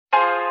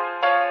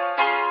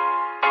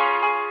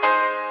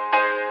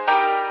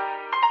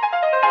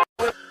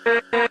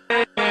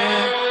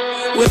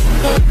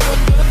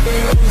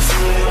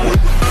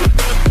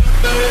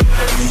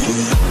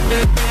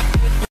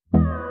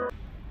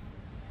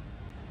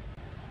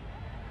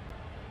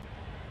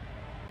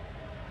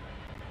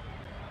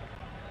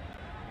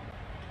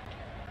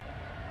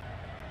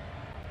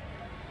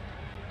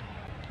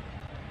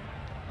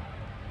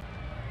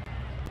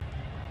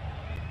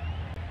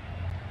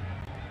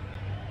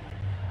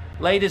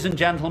Ladies and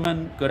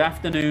gentlemen, good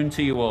afternoon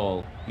to you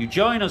all. You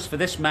join us for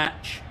this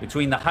match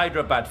between the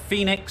Hyderabad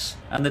Phoenix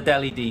and the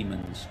Delhi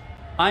Demons.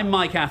 I'm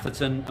Mike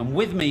Atherton, and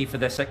with me for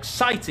this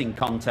exciting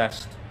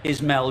contest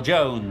is Mel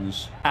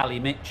Jones, Ali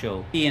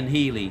Mitchell, Ian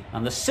Healy,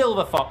 and the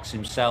Silver Fox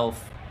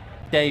himself,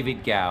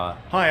 David Gower.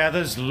 Hi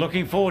others,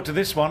 looking forward to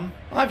this one.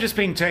 I've just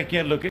been taking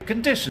a look at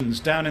conditions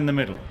down in the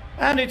middle.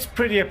 And it's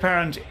pretty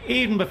apparent,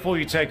 even before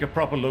you take a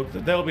proper look,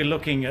 that they'll be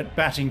looking at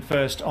batting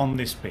first on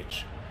this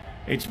pitch.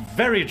 It's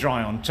very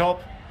dry on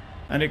top,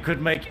 and it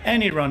could make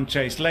any run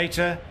chase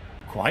later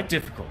quite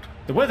difficult.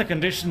 The weather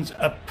conditions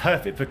are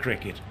perfect for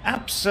cricket.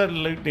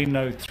 Absolutely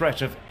no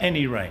threat of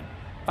any rain.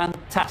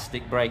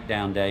 Fantastic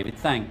breakdown, David,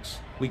 thanks.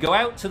 We go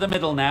out to the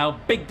middle now,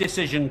 big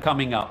decision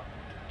coming up.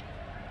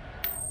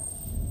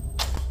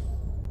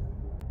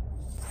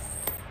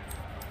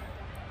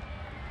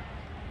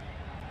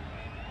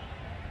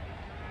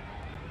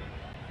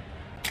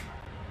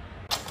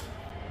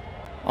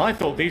 I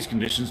thought these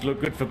conditions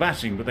looked good for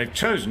batting, but they've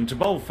chosen to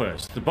bowl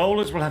first. The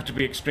bowlers will have to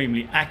be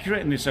extremely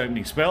accurate in this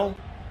opening spell.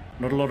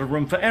 Not a lot of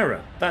room for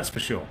error, that's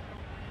for sure.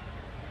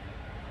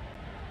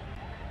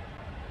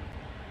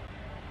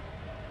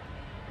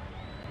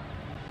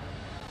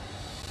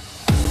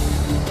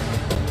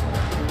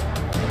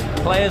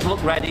 Players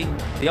look ready,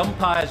 the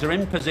umpires are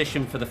in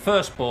position for the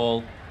first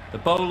ball. The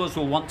bowlers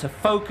will want to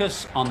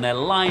focus on their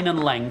line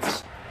and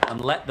lengths and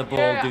let the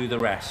ball do the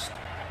rest.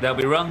 There'll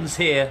be runs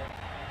here.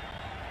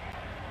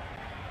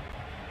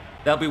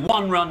 There'll be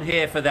one run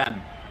here for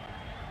them.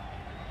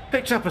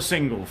 Picked up a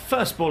single,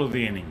 first ball of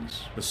the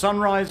innings. The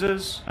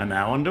Sunrisers are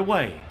now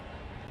underway.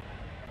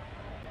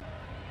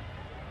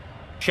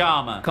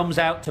 Sharma comes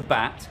out to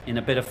bat in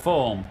a bit of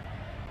form,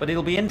 but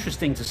it'll be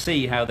interesting to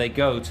see how they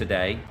go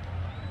today.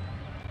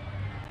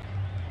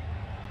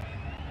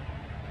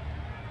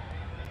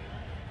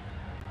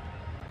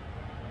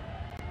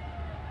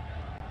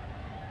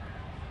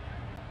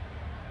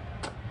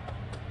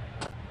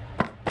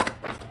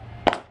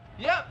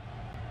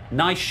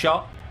 Nice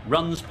shot,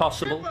 runs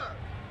possible.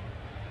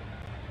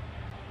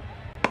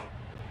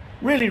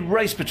 Really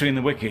raced between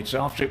the wickets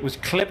after it was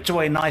clipped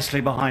away nicely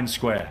behind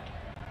square.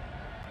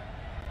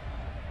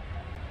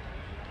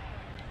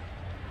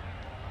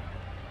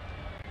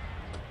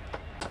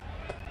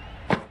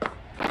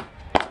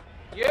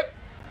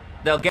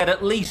 They'll get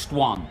at least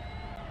one.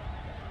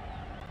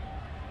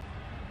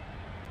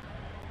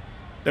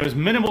 There was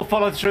minimal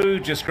follow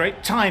through, just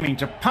great timing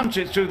to punch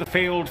it through the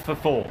field for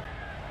 4.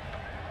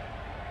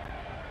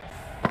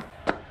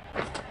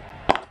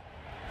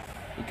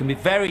 It can be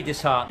very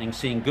disheartening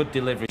seeing good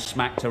delivery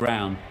smacked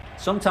around.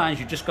 Sometimes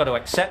you just got to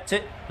accept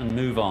it and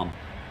move on.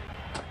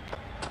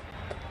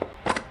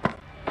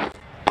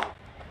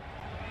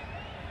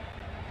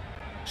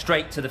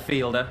 Straight to the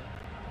fielder.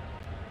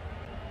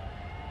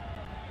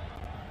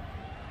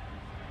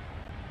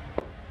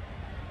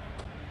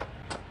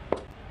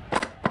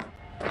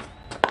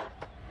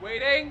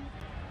 Waiting.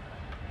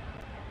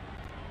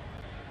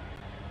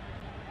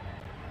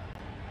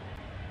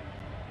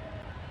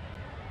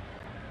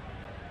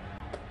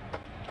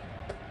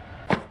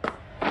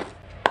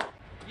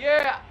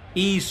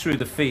 Ease through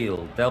the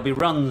field. There'll be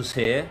runs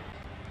here.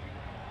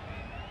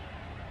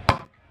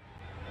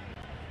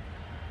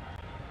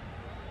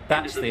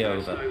 That's the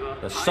over.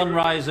 The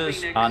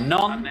Sunrisers are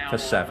none for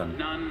 7.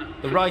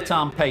 The right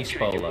arm pace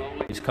bowler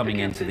is coming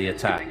into the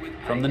attack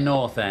from the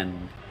north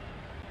end.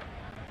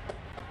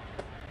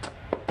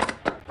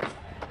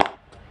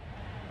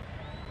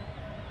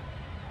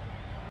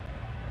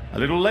 A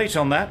little late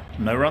on that,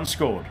 no run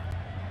scored.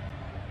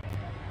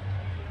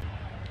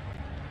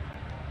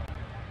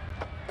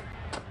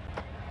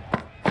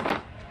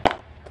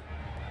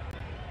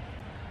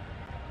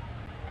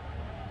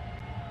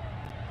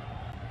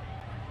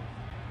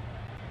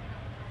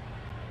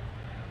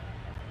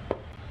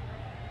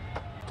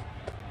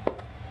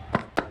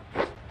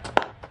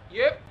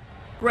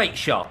 Great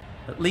shot.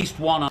 At least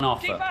one on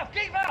offer.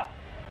 Keep up!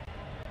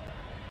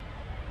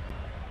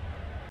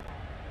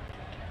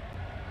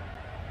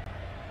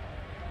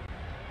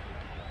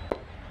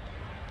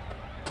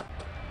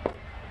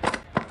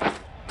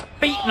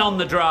 Beaten on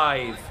the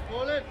drive.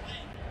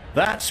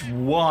 That's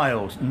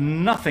wild.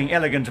 Nothing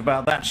elegant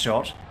about that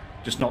shot.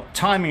 Just not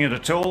timing it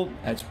at all.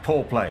 It's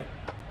poor play.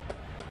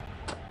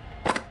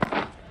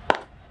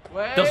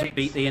 Doesn't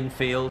beat the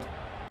infield.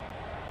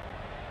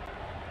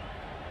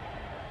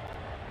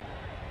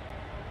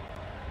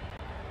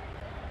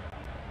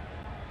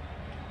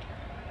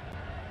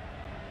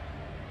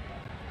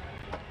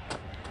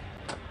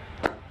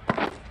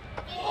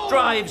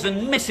 Drives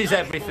and misses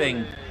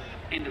everything.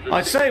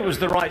 I'd say it was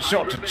the right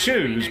shot to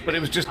choose, but it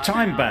was just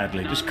timed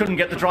badly. Just couldn't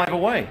get the drive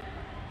away.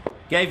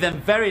 Gave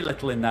them very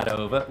little in that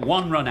over,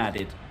 1 run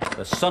added.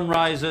 The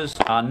Sunrisers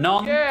are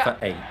none for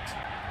 8.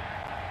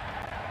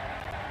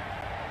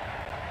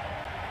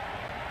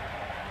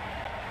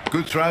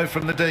 Good throw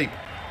from the deep,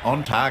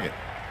 on target.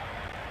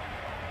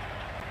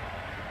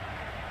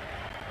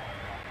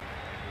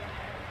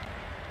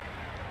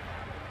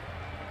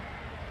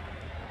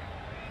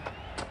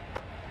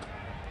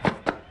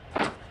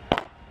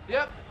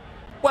 Yep.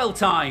 Well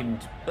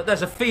timed, but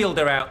there's a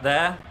fielder out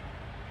there.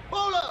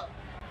 Bowler.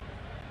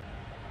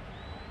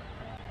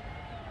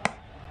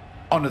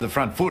 Onto the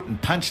front foot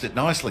and punched it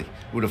nicely.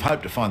 Would have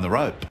hoped to find the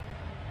rope.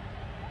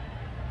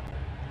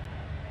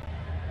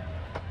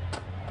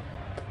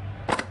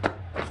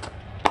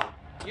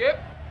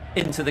 Yep.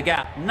 Into the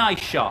gap, nice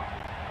shot.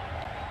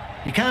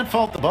 You can't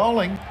fault the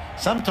bowling.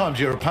 Sometimes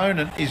your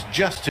opponent is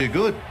just too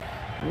good.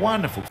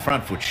 Wonderful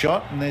front foot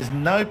shot, and there's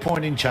no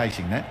point in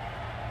chasing that.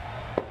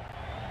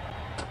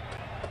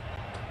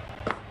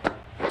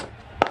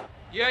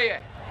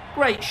 Yeah.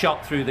 Great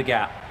shot through the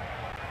gap.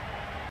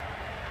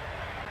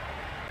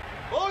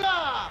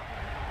 Bowler.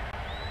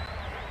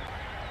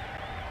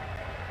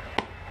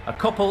 A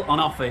couple on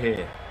offer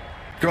here.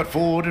 Got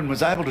forward and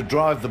was able to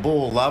drive the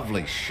ball.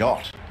 Lovely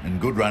shot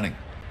and good running.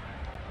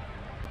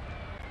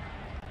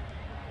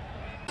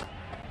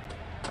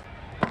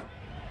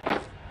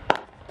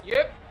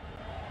 Yep.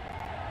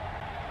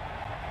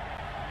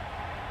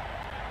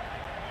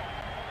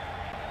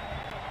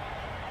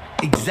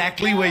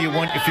 Exactly where you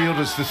want your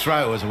fielders to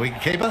throw as a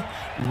wicketkeeper,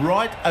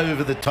 right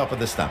over the top of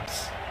the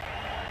stumps.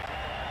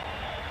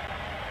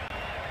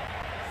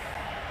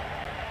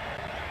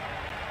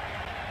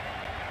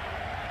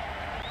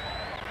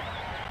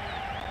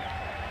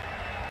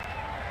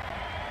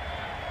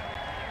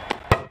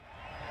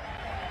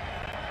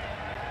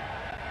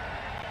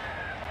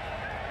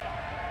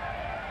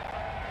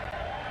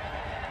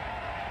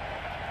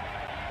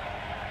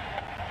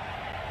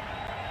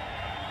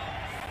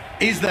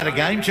 Is that a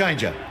game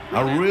changer?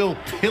 A real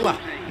pillar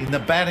in the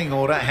batting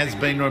order has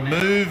been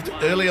removed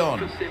early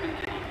on.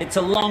 It's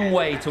a long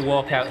way to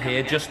walk out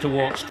here just to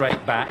walk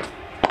straight back.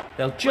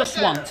 They'll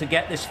just want to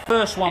get this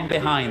first one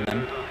behind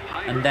them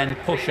and then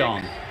push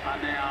on.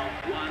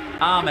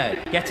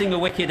 Ahmed getting a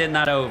wicket in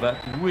that over.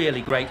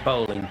 Really great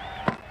bowling.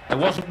 There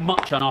wasn't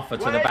much on offer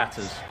to the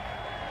batters.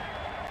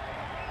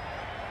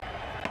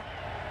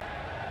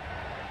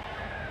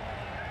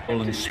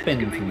 Ball and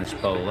spin from this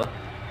bowler.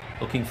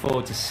 Looking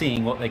forward to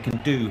seeing what they can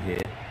do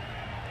here.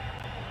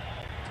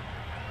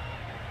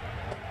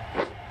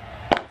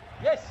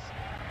 Yes.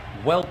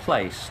 Well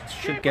placed.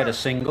 Should get a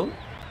single.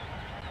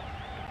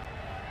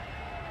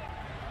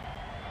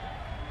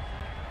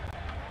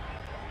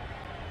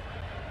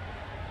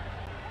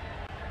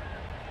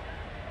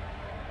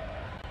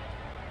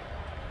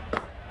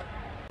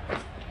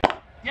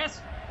 Yes.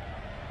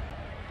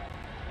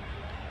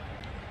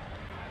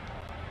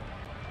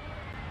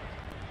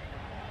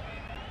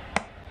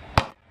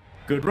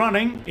 Good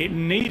running. It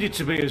needed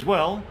to be as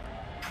well.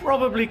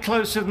 Probably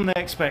closer than they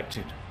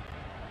expected.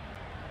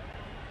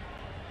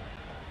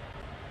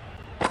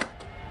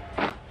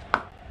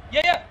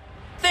 Yeah.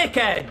 Thick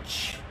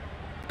edge.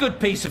 Good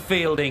piece of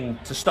fielding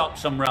to stop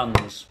some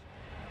runs.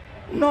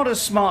 Not a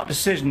smart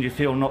decision, you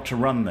feel, not to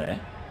run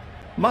there.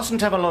 Mustn't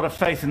have a lot of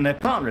faith in their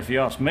partner, if you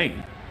ask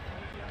me.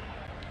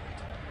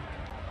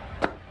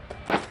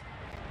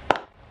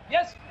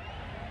 Yes.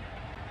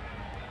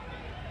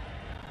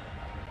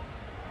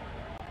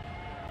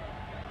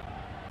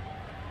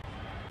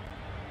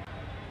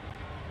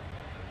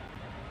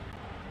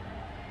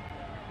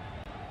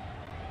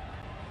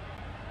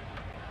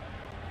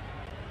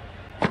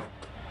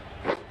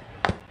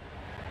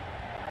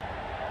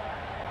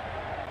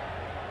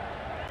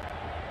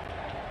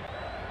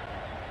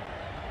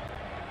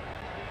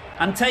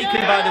 And taken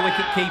by the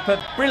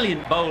wicketkeeper.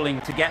 Brilliant bowling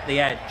to get the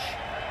edge.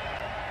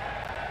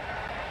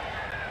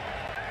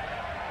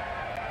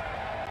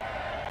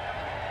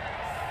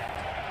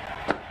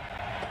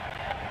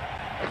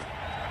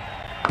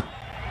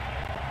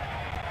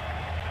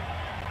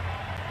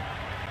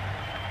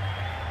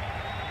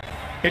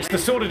 It's the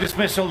sort of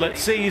dismissal that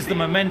sees the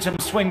momentum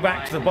swing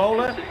back to the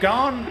bowler.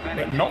 Gone,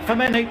 but not for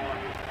many.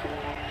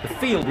 The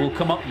field will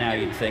come up now,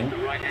 you'd think.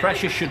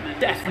 Pressure should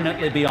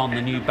definitely be on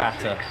the new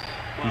batter,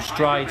 who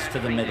strides to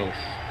the middle.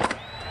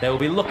 They will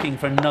be looking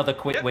for another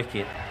quick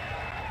wicket.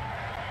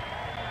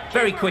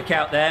 Very quick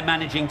out there,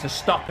 managing to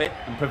stop it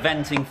and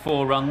preventing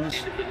 4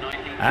 runs.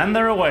 And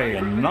they're away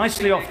and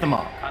nicely off the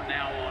mark.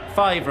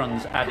 5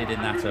 runs added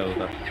in that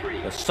over.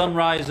 The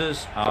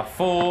Sunrisers are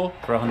 4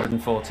 for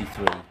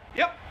 143.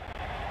 Yep.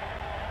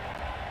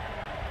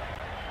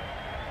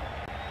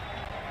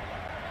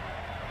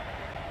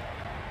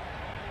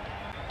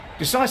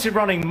 Decisive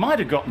running might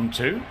have gotten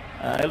 2.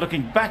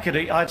 Looking back at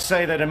it, I'd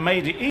say they'd have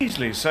made it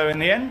easily. So in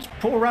the end,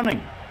 poor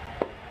running.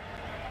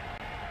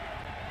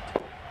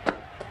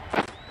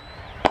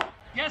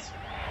 Yes.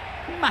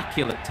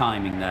 Immaculate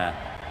timing there.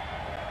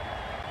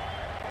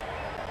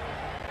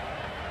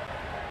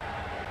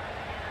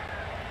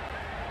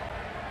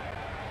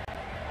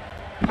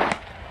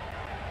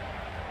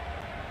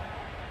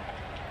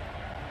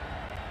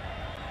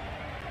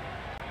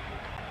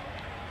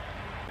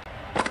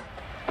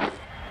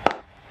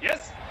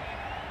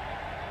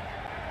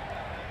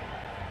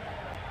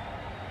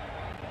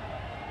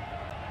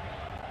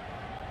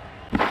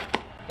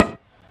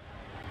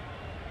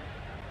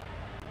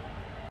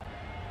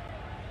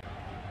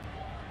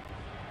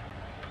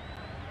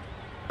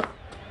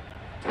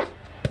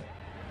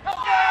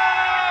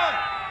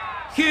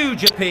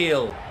 Huge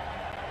appeal.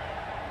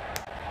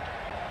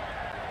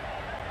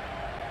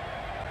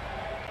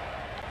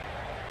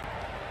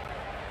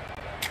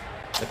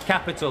 The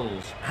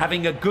Capitals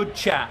having a good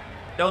chat.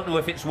 Don't know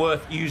if it's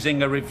worth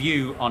using a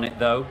review on it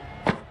though.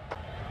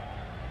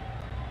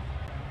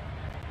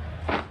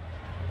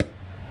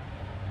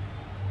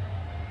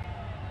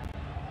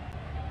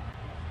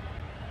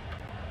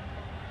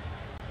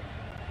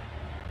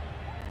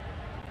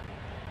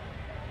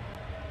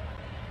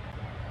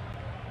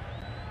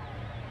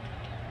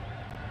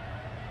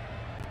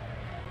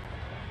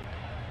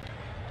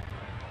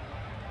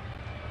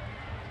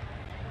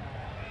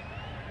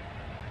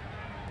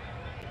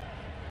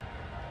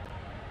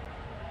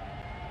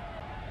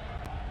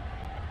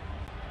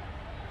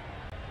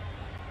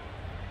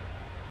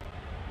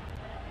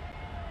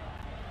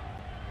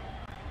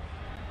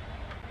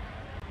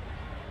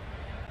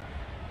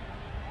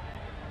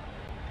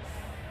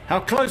 How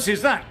close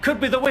is that?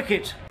 Could be the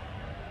wicket.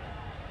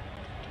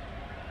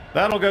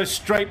 That'll go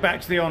straight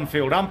back to the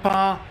on-field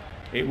umpire.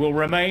 It will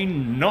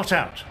remain not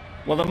out.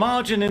 Well, the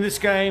margin in this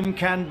game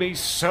can be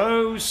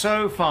so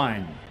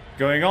fine.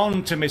 Going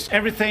on to miss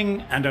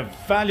everything, and a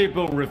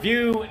valuable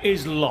review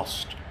is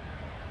lost.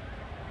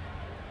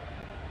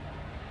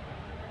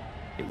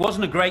 It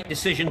wasn't a great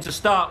decision to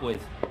start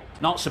with.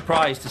 Not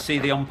surprised to see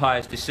the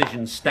umpire's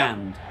decision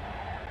stand.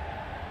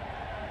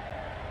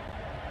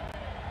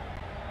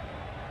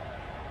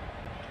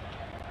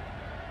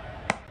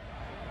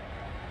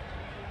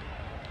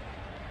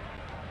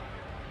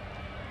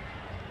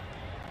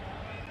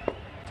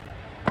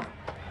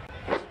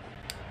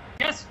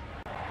 Yes.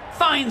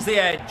 Finds the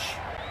edge.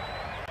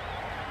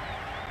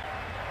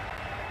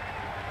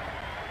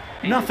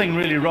 Nothing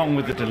really wrong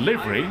with the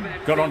delivery.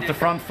 Got onto the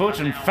front foot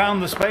and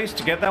found the space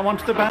to get that one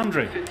to the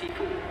boundary.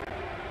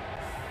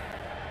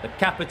 The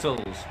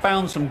Capitals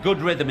found some good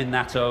rhythm in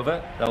that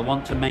over. They'll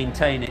want to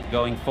maintain it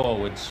going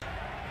forwards.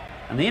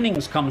 And the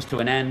innings comes to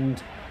an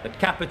end. The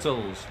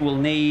Capitals will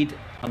need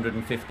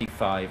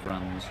 155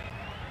 runs.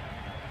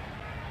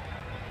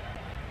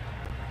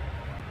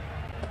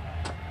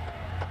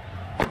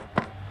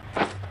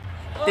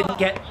 Didn't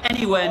get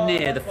anywhere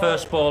near the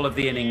first ball of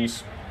the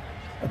innings.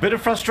 A bit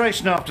of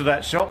frustration after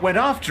that shot. Went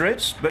after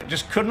it, but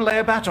just couldn't lay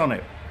a bat on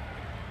it.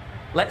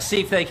 Let's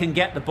see if they can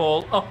get the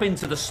ball up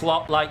into the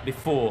slot like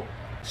before.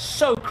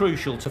 So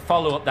crucial to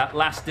follow up that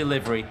last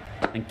delivery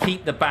and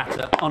keep the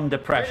batter under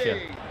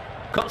pressure.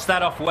 Cuts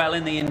that off well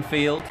in the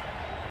infield.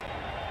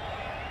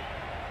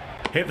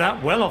 Hit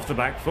that well off the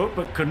back foot,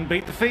 but couldn't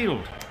beat the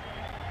field.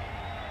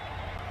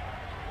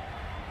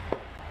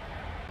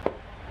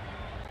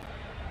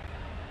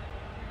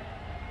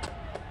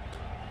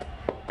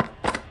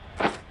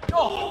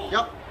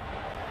 Yep.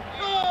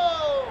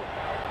 No!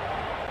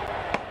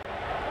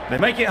 They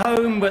make it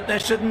home, but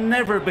there should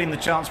never have been the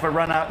chance for a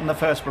run out in the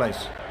first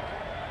place.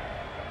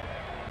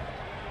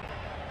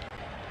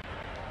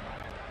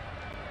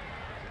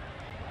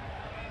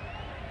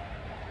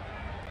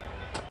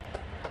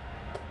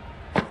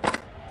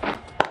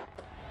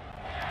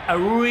 A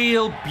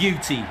real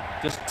beauty.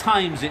 Just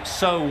times it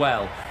so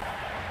well.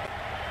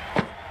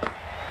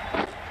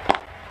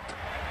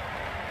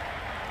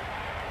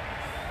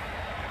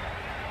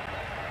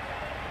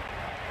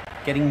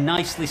 Getting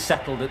nicely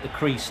settled at the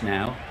crease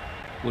now.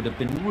 Would have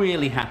been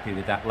really happy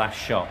with that last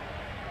shot.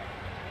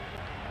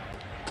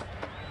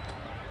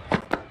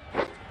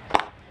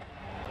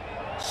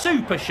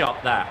 Super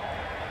shot that.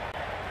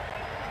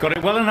 Got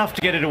it well enough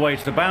to get it away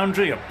to the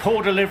boundary. A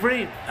poor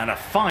delivery and a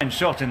fine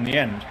shot in the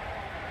end.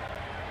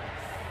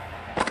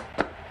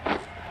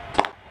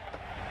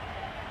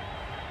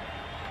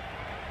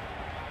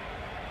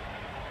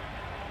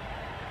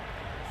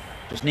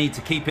 Just need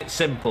to keep it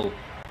simple.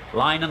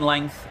 Line and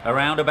length,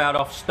 around about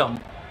off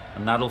stump,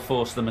 and that'll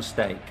force the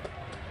mistake.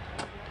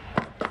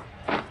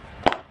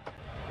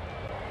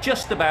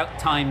 Just about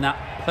timed that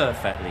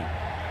perfectly.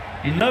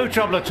 No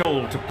trouble at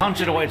all to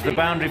punch it away to the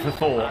boundary for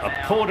 4.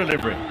 A poor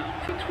delivery.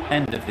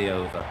 End of the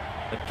over.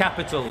 The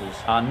Capitals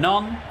are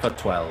none for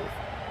 12.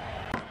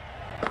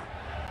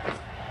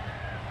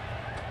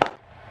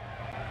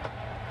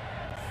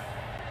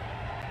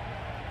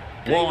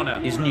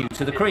 Warner is new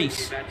to the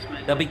crease.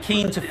 They'll be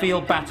keen to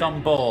field bat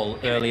on ball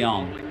early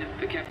on.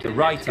 The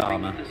right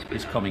armour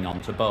is coming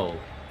on to bowl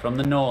from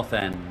the north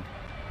end.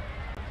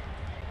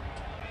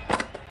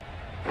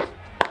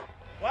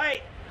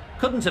 Wait.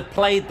 Couldn't have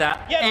played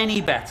that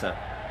any better.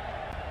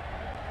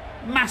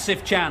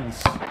 Massive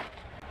chance.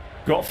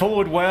 Got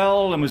forward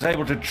well and was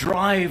able to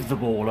drive the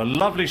ball. A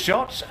lovely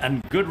shot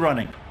and good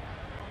running.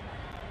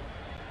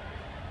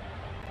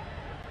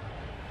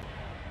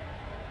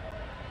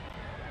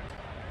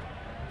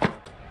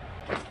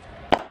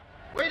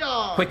 Wait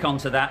on. Quick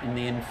onto that in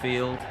the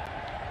infield.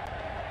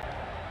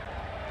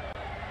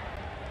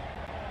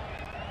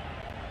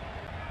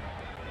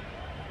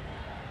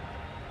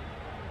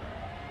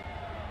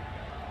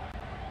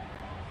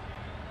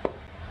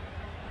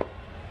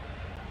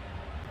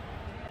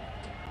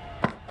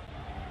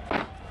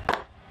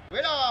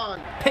 Wait on.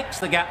 Picks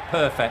the gap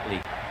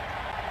perfectly.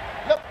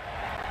 Yep.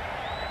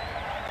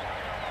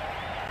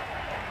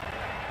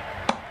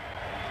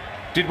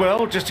 Did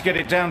well just to get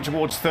it down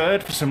towards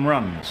third for some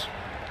runs.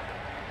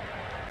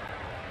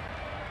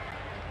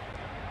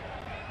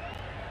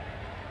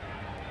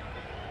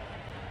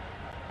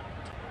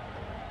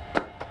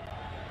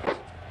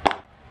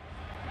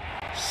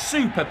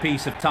 Super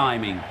piece of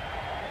timing.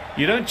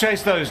 You don't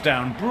chase those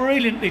down.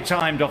 Brilliantly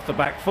timed off the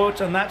back foot,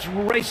 and that's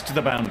raced to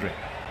the boundary.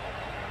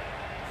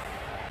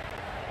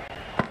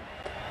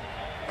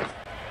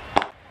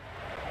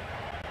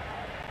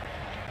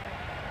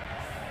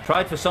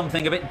 Tried for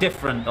something a bit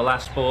different the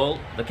last ball.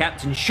 The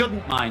captain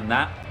shouldn't mind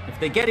that. If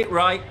they get it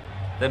right,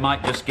 they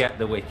might just get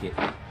the wicket.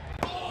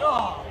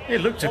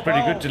 It looked a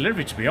pretty good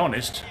delivery, to be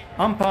honest.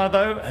 Umpire,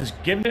 though, has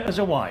given it as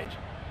a wide.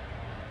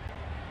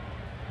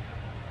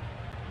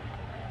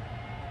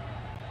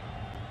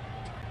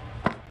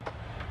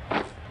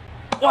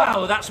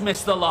 Wow, that's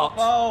missed the lot.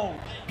 Oh.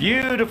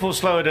 Beautiful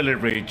slower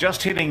delivery.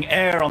 Just hitting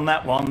air on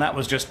that one. That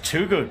was just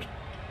too good.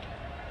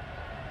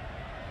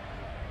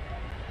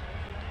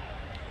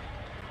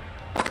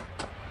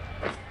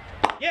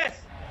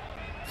 Yes.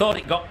 Thought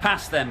it got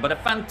past them, but a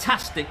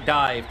fantastic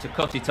dive to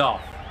cut it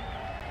off.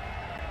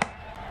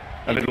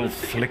 A little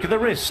flick of the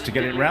wrist to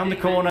get it round the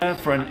corner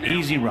for an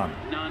easy run.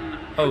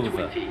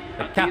 Over.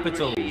 The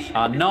Capitals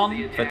are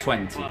none for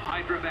 20.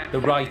 The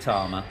right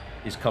armour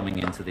is coming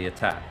into the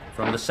attack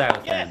from the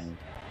south end.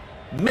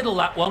 Middle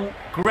that one,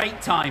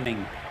 great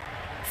timing.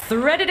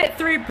 Threaded it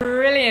through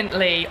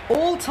brilliantly.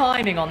 All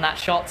timing on that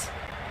shot.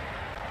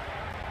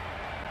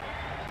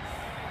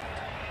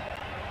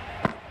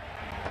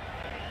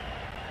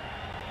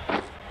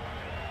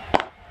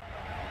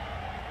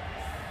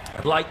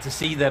 I'd like to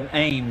see them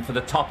aim for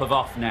the top of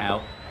off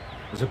now.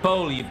 As a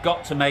bowler, you've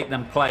got to make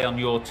them play on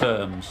your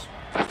terms.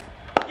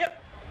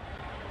 Yep.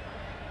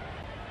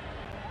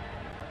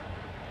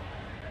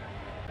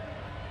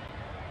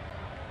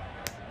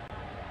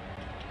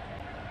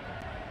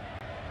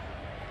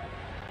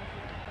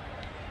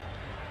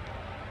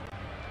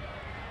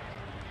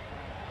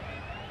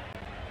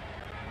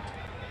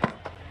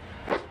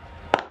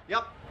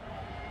 Yep.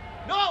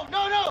 No,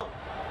 no, no.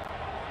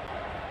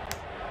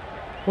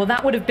 Well,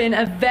 that would have been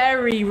a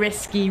very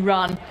risky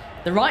run.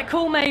 The right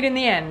call made in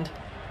the end.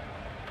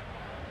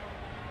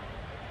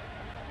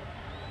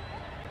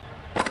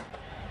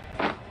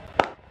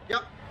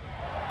 Yep.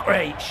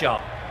 Great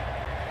shot.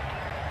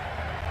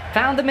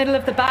 Found the middle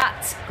of the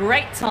bat.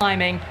 Great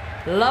timing.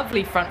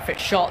 Lovely front foot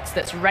shot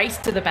that's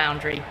raced to the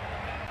boundary.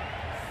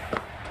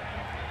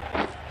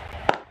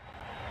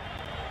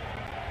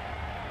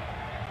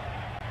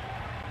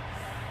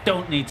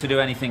 Don't need to do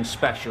anything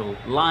special.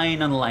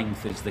 Line and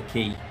length is the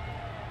key.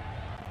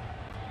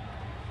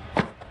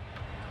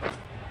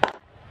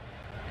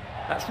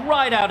 That's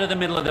right out of the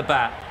middle of the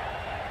bat.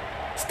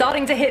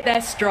 Starting to hit their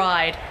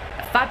stride.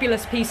 A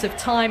fabulous piece of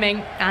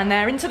timing, and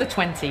they're into the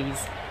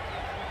 20s.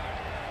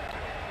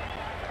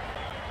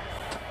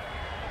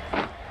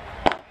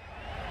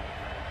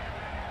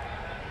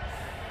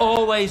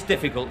 Always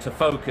difficult to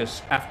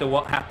focus after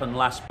what happened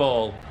last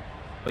ball,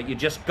 but you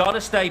just got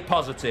to stay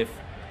positive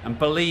and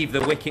believe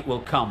the wicket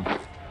will come.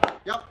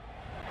 Yep.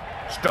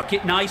 Struck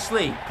it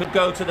nicely, could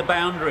go to the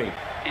boundary.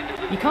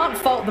 You can't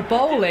fault the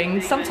bowling.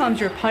 Sometimes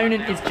your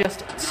opponent is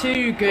just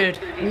too good.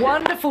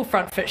 Wonderful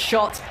front foot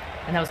shot,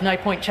 and there was no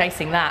point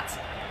chasing that.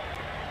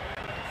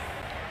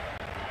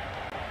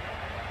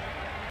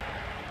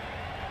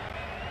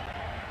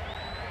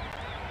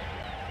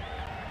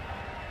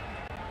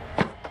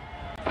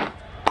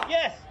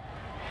 Yes.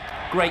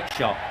 Great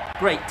shot,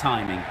 great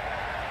timing.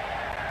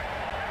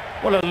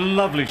 What a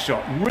lovely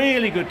shot.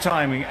 Really good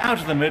timing. Out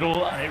of the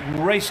middle, and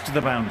it raced to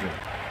the boundary.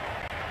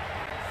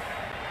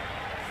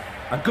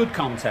 A good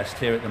contest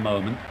here at the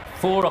moment.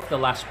 4 off the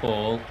last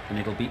ball, and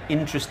it'll be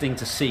interesting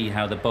to see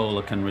how the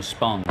bowler can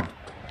respond.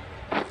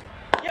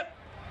 Yep.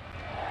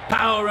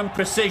 Power and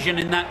precision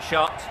in that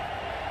shot.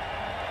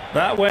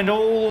 That went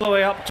all the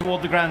way up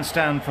toward the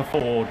grandstand for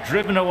 4.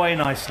 Driven away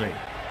nicely.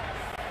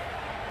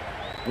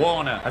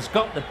 Warner has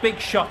got the big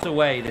shot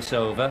away this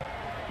over.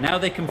 Now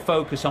they can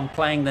focus on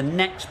playing the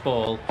next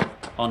ball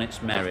on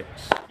its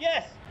merits.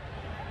 Yes.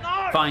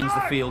 No, Finds no.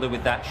 the fielder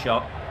with that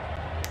shot.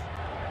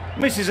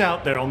 Misses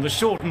out there on the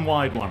short and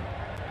wide one.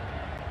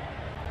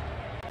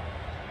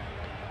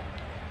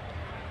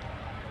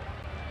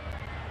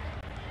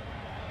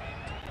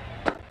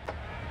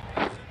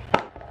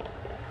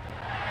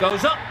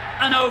 Goes up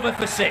and over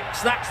for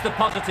 6. That's the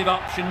positive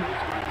option.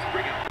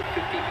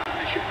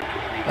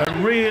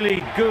 A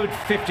really good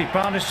 50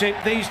 partnership.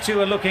 These two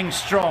are looking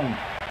strong.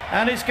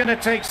 And it's going to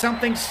take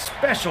something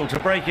special to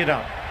break it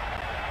up.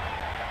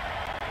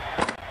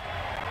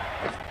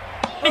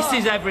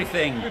 Misses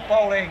everything. Good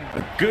bowling.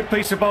 A good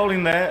piece of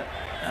bowling there.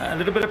 A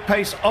little bit of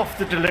pace off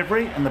the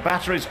delivery, and the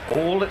batter is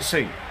all at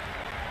sea.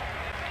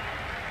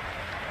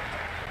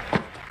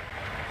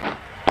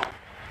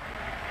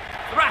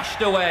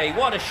 Thrashed away.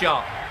 What a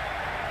shot.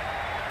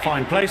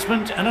 Fine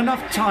placement and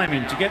enough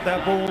timing to get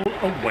that ball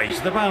away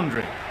to the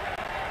boundary.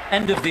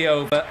 End of the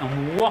over,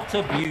 and what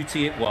a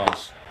beauty it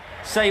was.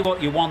 Say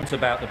what you want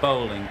about the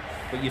bowling,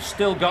 but you've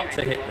still got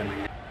to hit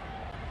them.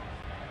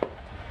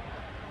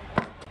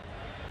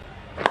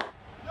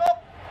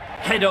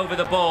 Head over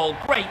the ball.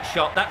 Great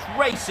shot. That's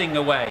racing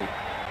away.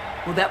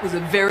 Well, that was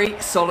a very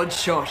solid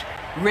shot.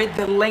 Read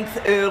the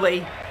length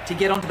early to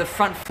get onto the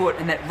front foot,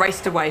 and that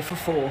raced away for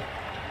 4.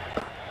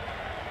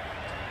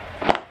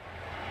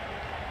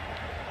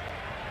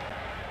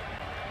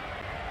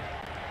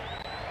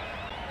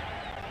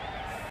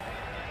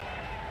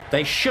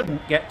 They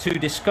shouldn't get too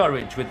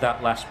discouraged with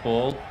that last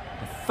ball.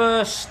 The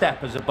first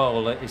step as a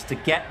bowler is to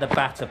get the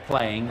batter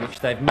playing,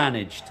 which they've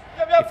managed.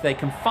 If they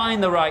can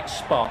find the right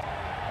spot,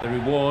 the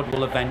reward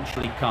will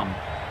eventually come.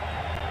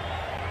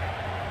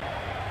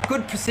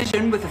 Good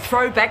precision with a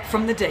throw back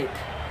from the deep.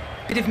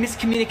 Bit of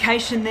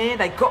miscommunication there.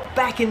 They got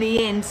back in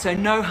the end, so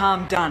no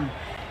harm done.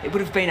 It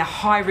would have been a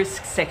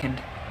high-risk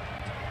second.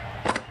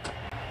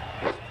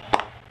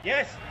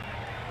 Yes.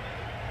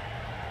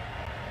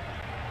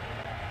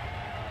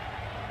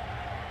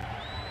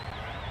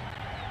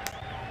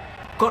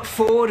 Got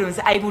forward and was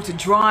able to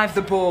drive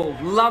the ball.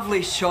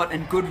 Lovely shot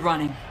and good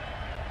running.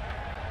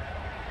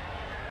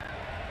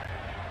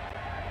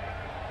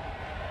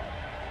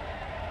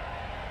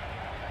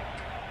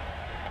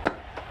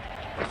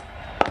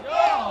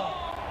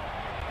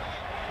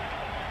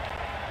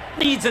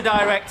 Needs a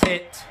direct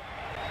hit.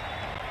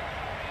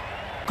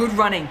 Good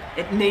running.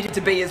 It needed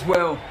to be as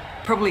well.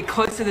 Probably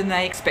closer than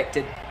they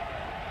expected.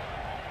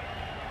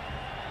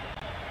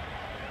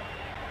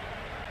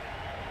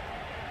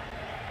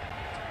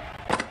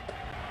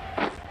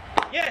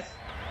 Yes.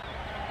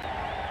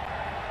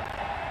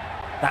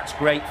 That's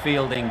great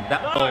fielding.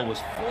 That ball was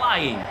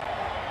flying.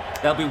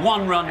 There'll be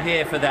 1 run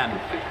here for them.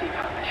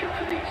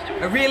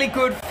 A really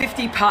good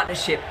 50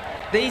 partnership.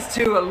 These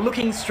two are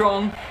looking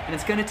strong, and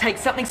it's going to take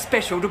something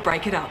special to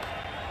break it up.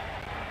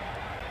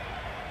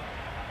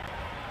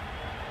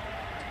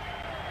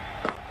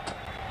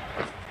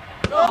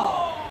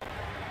 No.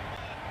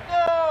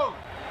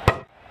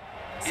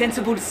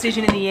 Sensible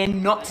decision in the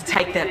end not to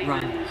take that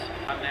run.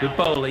 Good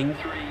bowling,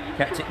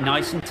 kept it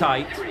nice and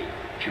tight,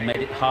 and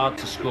made it hard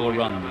to score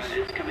runs.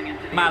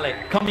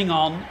 Malik coming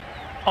on,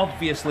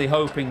 obviously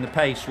hoping the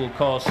pace will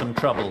cause some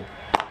trouble.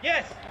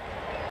 Yes.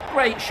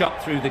 Great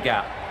shot through the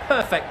gap.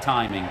 Perfect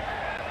timing.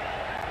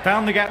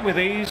 Found the gap with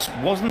ease.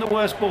 Wasn't the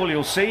worst ball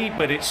you'll see,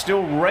 but it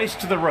still raced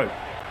to the rope.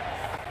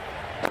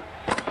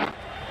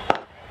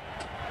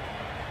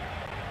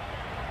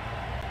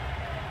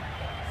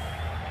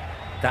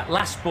 That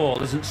last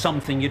ball isn't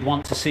something you'd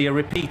want to see a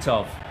repeat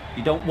of.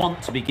 You don't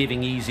want to be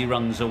giving easy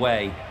runs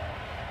away.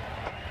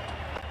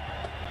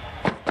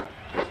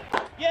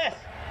 Yes.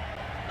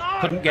 No.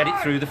 Couldn't get it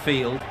through the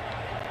field.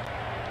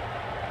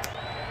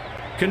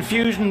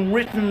 Confusion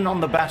written on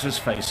the batters'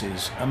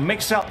 faces. A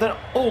mix-up that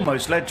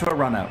almost led to a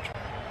run-out.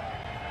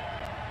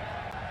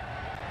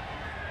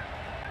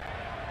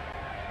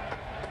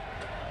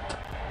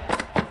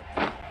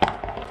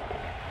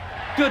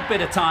 Good bit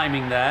of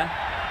timing there.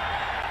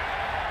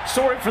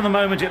 Saw it from the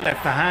moment it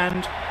left the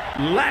hand,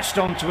 latched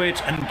onto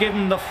it and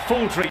given the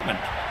full treatment.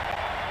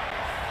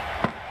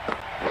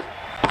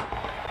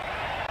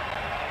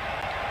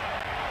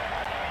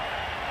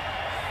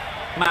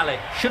 Malik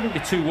shouldn't be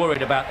too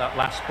worried about that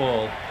last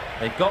ball.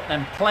 They've got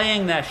them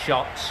playing their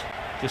shots,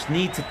 just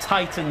need to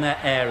tighten their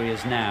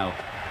areas now.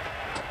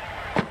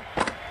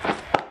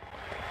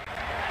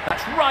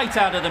 That's right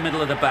out of the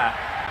middle of the bat.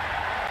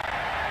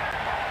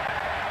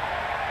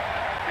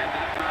 And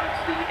that marks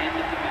the end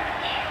of the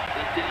match.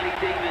 The Delhi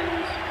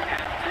Demons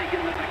have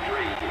taken the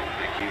victory.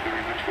 Thank you very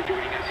much for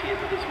joining us here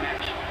for this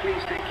match.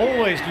 Please take care.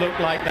 Always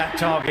looked like that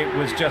target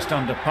was just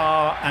under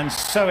par, and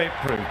so it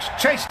proved.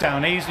 Chased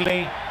down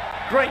easily,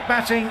 great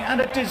batting and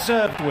a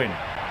deserved win.